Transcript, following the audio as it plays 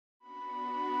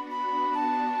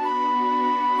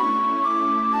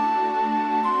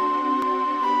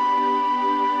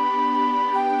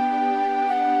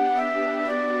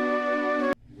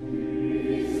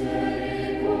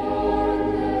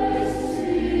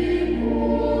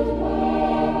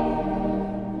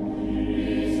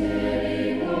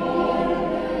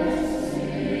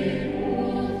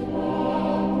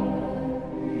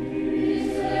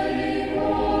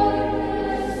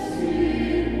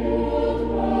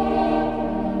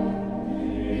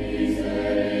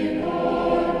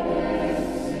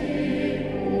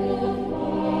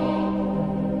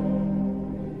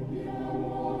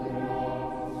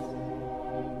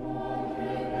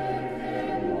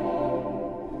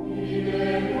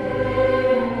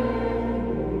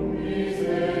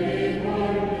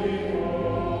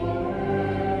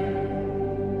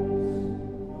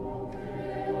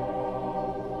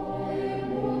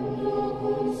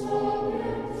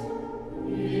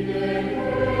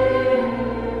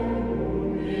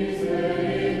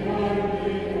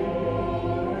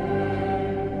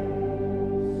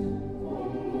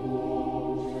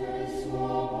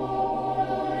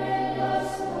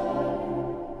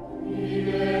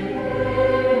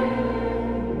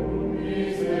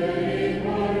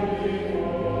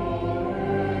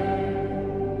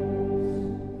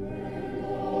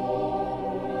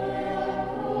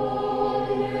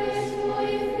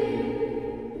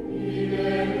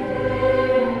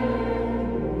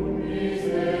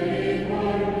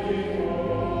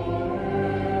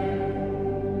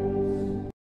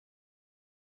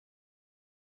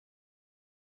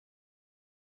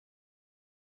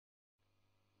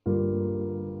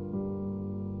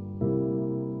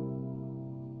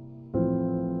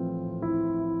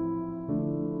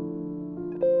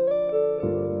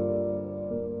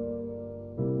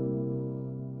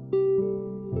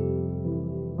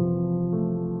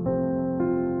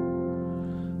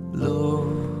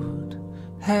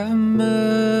have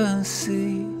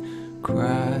mercy,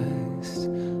 Christ,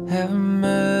 have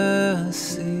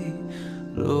mercy,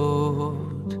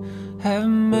 Lord, have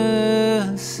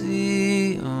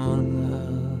mercy on us.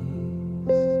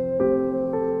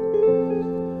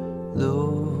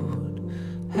 Lord,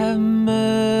 have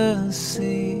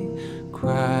mercy,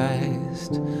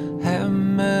 Christ, have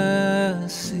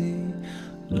mercy,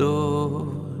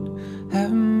 Lord,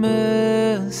 have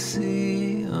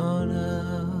mercy on us.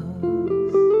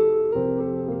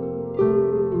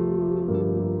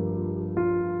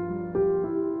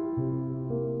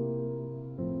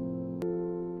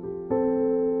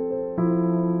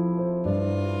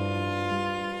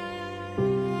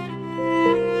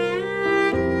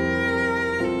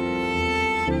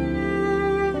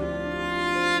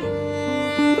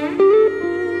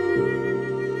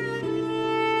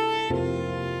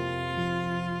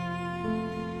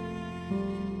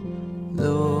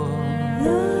 Lord,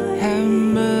 have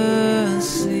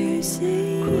mercy,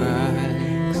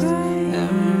 Christ,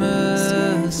 have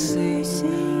mercy,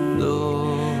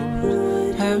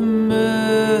 Lord, have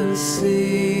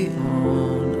mercy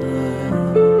on us.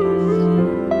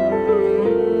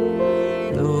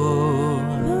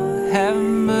 Lord, have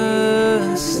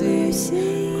mercy,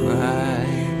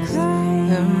 Christ,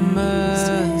 have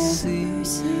mercy,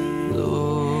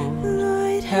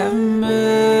 Lord, have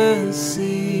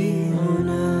mercy on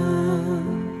us.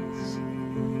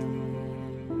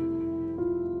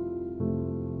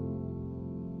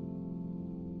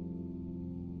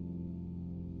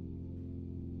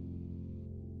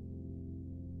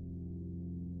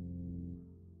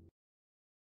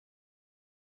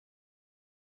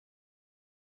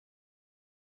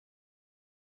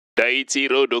 第一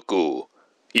朗読、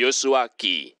ヨシュア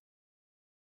記。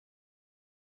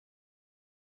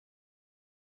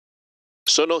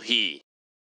その日、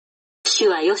主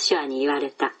はヨシュアに言われ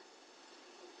た。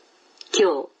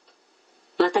今日、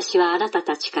私はあなた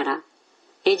たちから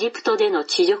エジプトでの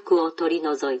恥辱を取り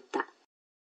除いた。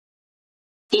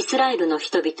イスラエルの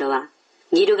人々は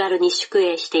ギルガルに宿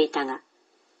営していたが、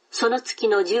その月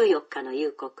の14日の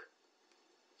夕刻、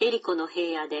エリコの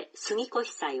平野で杉越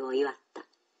祭を祝った。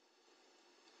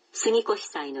杉越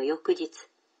祭の翌日、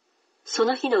そ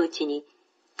の日のうちに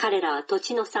彼らは土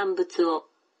地の産物を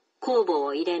酵母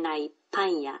を入れないパ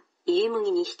ンや入り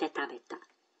麦にして食べた。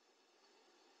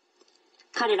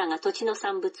彼らが土地の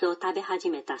産物を食べ始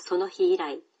めたその日以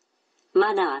来、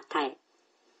マナは絶え、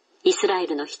イスラエ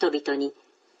ルの人々に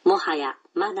もはや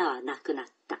マナはなくなっ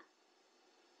た。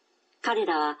彼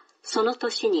らはその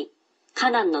年に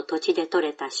カナンの土地で採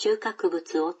れた収穫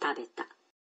物を食べた。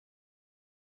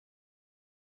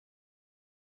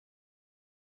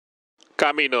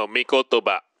神の御言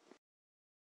葉。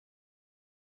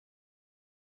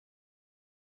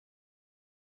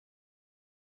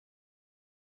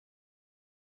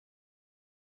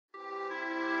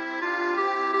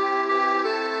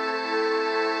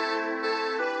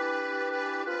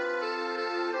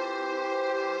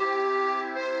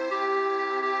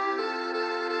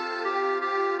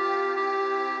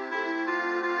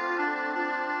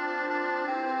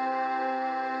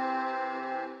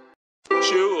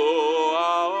主を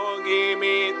仰ぎ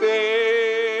見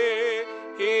て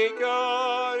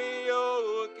光を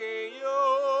受けよ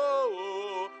う。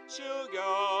主が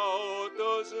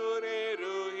訪れる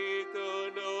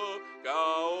人の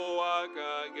顔は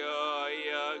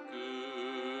輝く。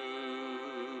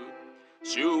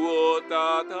主を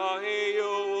たたえよ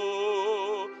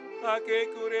う。明け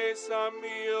暮れ賛美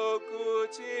を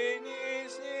口に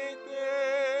して、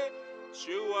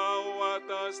主は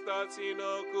私たち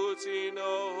の口の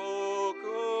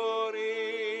誇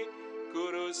り、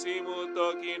苦しむ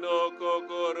時の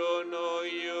心の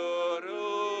喜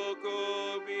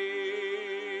び。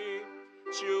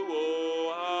主を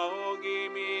仰ぎ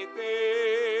見て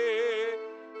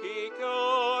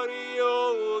光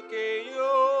を受けよ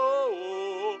う。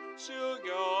主が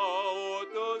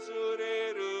訪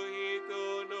れる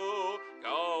人の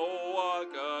顔は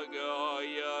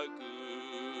輝く。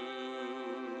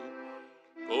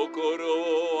心を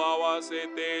合わせ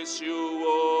て主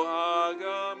をあ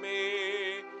が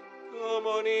め、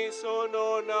共にそ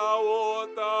の名を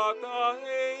たた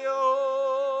えよ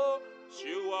う。主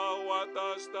は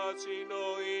私たち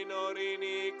の祈り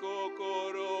に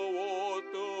心を止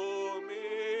め、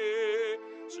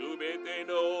すべて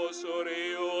の恐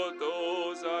れを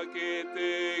遠ざけ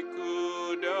て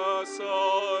くださ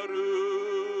る。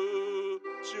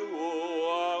主を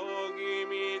仰ぎ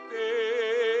見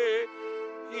て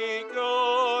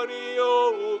光を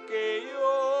受けよ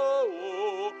う。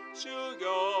主が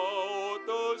訪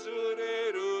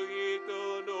れる人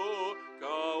の顔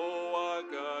は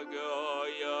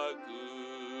輝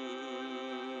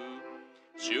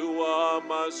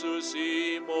ます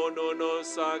し者の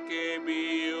叫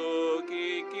びを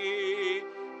聞き、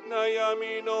悩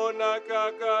みの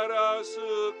中から救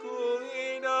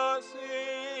い出し、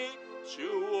主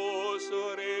を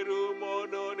恐れる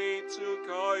者に使い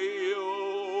を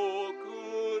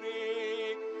送り、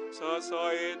支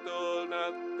えとな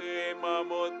って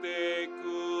守って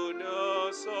くだ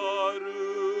さる。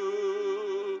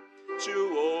主を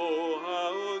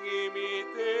仰ぎ見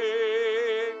て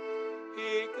光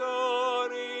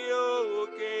を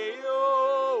受けよ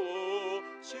う。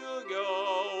主が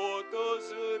訪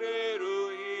れる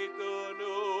人の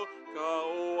顔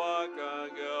は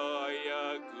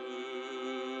輝く。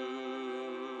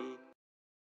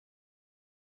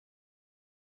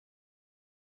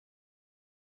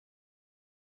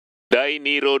第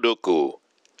二朗読、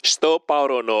使徒パウ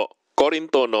ロのコリン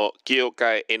トの教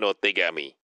会への手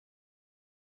紙。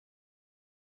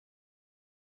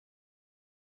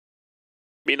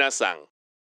皆さん、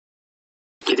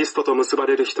キリストと結ば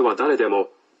れる人は誰でも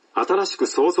新しく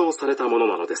創造されたもの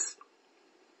なのです。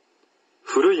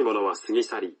古いものは過ぎ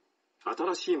去り、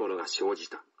新しいものが生じ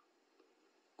た。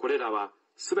これらは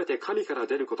すべて神から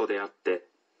出ることであって、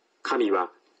神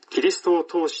はキリストを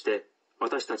通して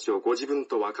私たちをご自分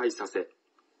と和解させ、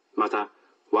また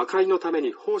和解のため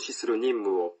に奉仕する任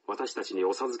務を私たちに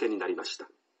お授けになりました。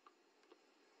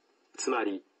つま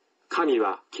り、神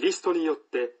はキリストによっ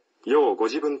て世をご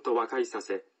自分と和解さ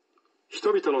せ、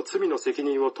人々の罪の責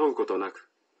任を問うことなく、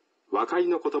和解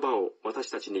の言葉を私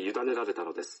たちに委ねられた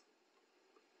のです。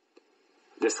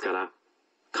ですから、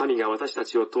神が私た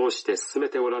ちを通して進め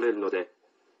ておられるので、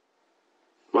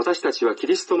私たちはキ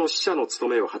リストの使者の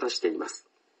務めを果たしています。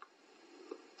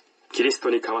キリス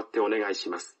トに代わってお願いし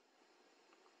ます。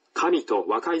神と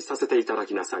和解させていただ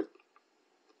きなさい。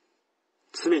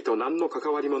罪と何の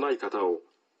関わりもない方を、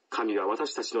神は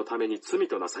私たちのために罪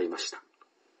となさいました。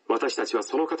私たちは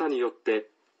その方によって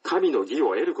神の義を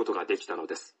得ることができたの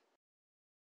です。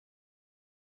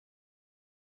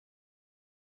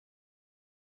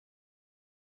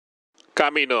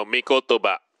神の御言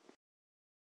葉。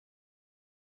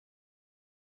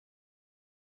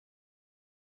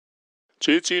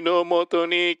父のもと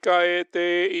に帰っ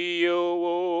てい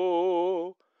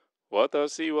よう。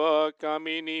私は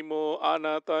神にもあ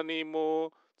なたに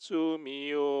も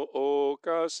罪を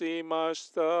犯しま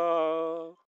した。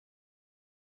こ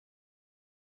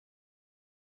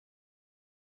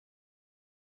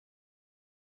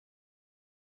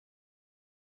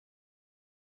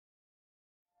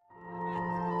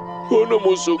の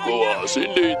息子は死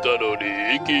んでいたのに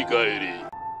生き返り、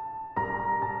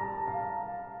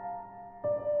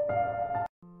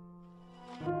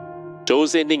朝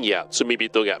鮮人や罪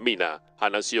人が皆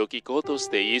話を聞こうとし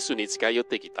てイエスに近寄っ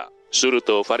てきた。する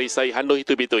とファリサイ派の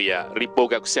人々や律法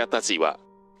学者たちは、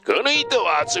この人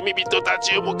は罪人た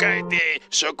ちを迎えて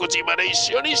食事まで一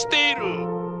緒にしている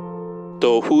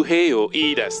と不平を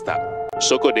言い出した。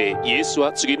そこでイエス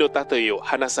は次の例えを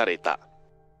話された。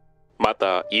ま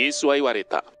たイエスは言われ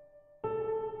た。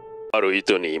ある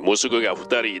人に息子が2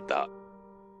人いた。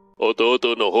弟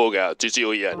の方が父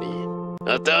親に、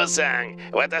お父さん、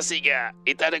私が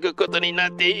いただくことにな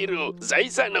っている財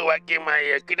産の分け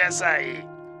前をください。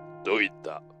と言っ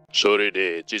た。それ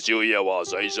で父親は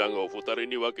財産を2人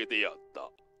に分けてやった。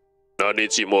何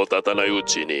日も経たないう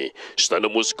ちに、下の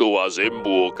息子は全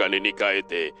部お金に変え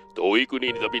て遠い国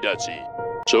に飛び立ち、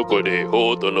そこで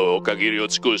法との限りを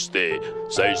尽くして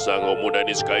財産を無駄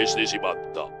に使いしてしまっ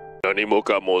た。何も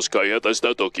かも使い果たし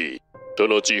たとき、そ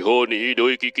の地方にひ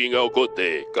どい飢饉が起こっ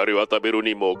て彼は食べる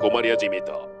にも困り始め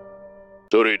た。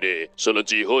それでその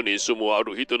地方に住むあ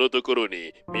る人のところ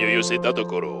に身を寄せたと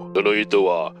ころ、その人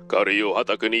は彼を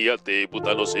畑にやって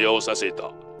豚の世話をさせ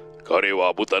た。彼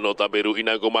は豚の食べる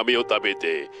稲子豆を食べ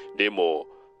て、でも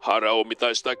腹を満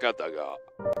たした方が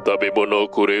食べ物を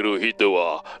くれる人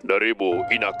は誰も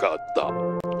いなかった。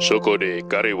そこで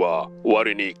彼は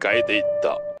我に帰っていっ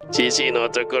た。父の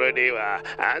ところには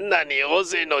あんなに大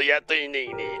勢の雇い人に有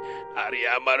り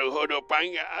余るほどパ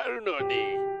ンがあるのに、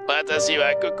私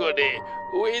はここで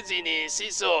飢え死に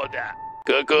しそうだ。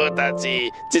ここた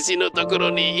ち父のところ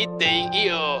に行っていい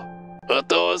よ。お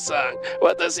父さん、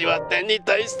私は天に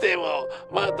対しても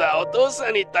またお父さ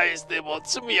んに対しても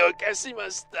罪を犯しま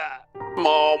した。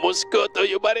もう息子と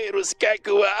呼ばれる資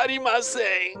格はありません。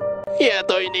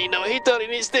雇い人の一人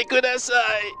にしてくださ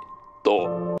い。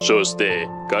と、そして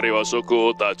彼はそこ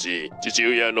を立ち、父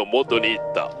親のもとに行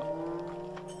った。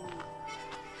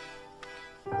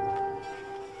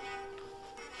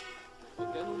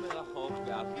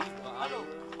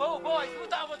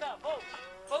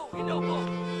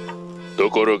と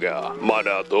ころが、ま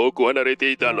だ遠く離れ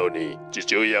ていたのに、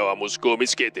父親は息子を見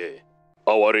つけて、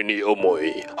哀れに思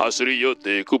い、走り寄っ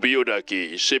て首を抱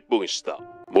き、接吻した。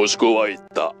息子は言っ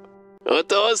た。お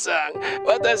父さん、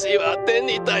私は天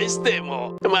に対して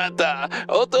も、また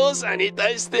お父さんに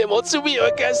対しても罪を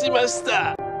犯しまし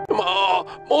た。も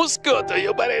う、息子と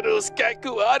呼ばれる資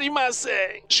格はありません。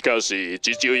しかし、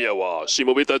父親はし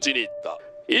もべたちに言った。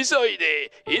急い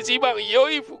で一番良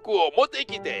い服を持って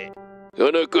きて、こ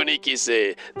の子に着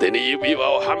せ、手に指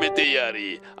輪をはめてや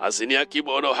り、足に着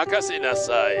物を履かせな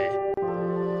さい。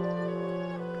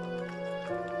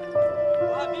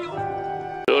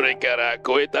それから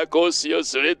肥えた腰を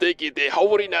連れてきて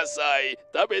放りなさい。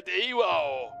食べて岩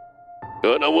を。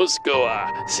この息子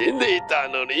は死んでいた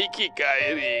のに生き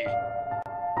返り。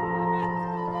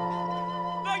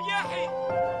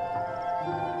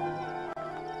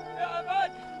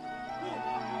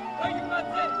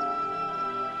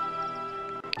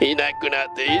いなくな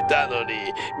っていたのに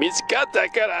見つかった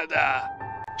からだ。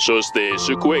そして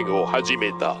祝宴を始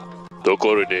めた。と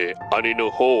ころで兄の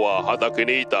方は畑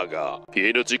にいたが、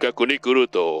家の近くに来る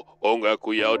と音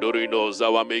楽や踊りの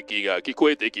ざわめきが聞こ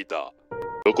えてきた。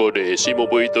そこでしも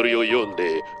べ一人を呼ん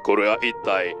で、これは一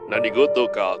体何事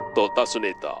かと尋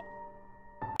ねた。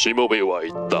しもべは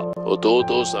言った。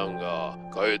弟さんが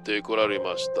帰ってこられ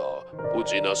ました。無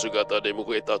事な姿で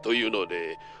迎えたというの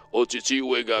で、お父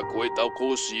上が肥えた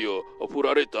腰を振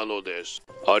られたのです。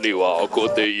兄は怒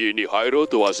って家に入ろう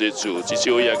とはせず、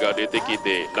父親が出てき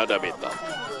てなだめた。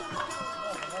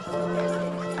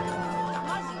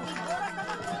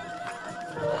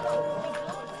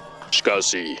しか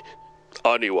し、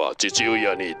兄は父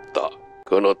親に言った。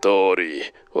この通り、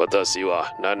私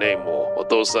は何年もお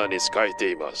父さんに仕えて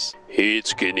います。火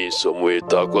付けに背い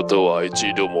たことは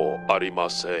一度もありま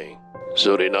せん。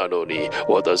それなのに、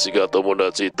私が友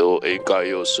達と宴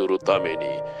会をするために、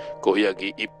子ヤ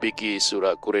ギ一匹す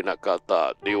らくれなかっ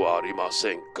たではありま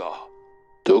せんか。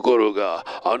ところが、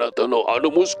あなたのあの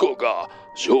息子が、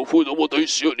娼婦どもと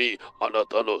一緒にあな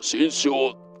たの新書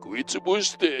を食いつぶ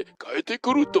して帰って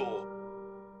くると、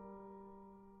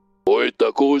肥え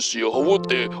た腰をほぶっ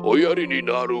ておやりに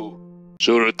なる。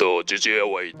すると父親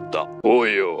は言った。お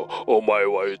いよ、お前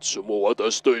はいつも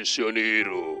私と一緒にい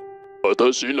る。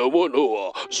私のもの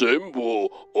は全部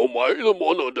お前の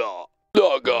ものだ。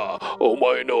だが、お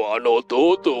前のあの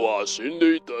弟は死ん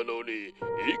でいたのに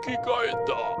生き返っ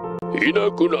た。い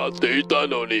なくなっていた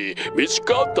のに見つ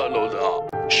かったのだ。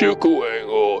祝宴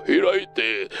を開い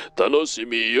て楽し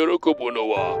み喜ぶの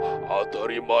は当た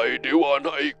り前では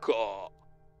ないか。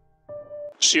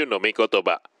主の御言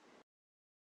葉。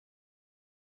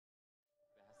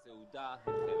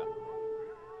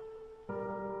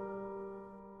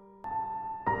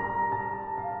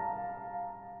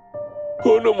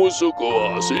この息子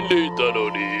は死んでいたの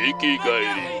に生き返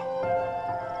り、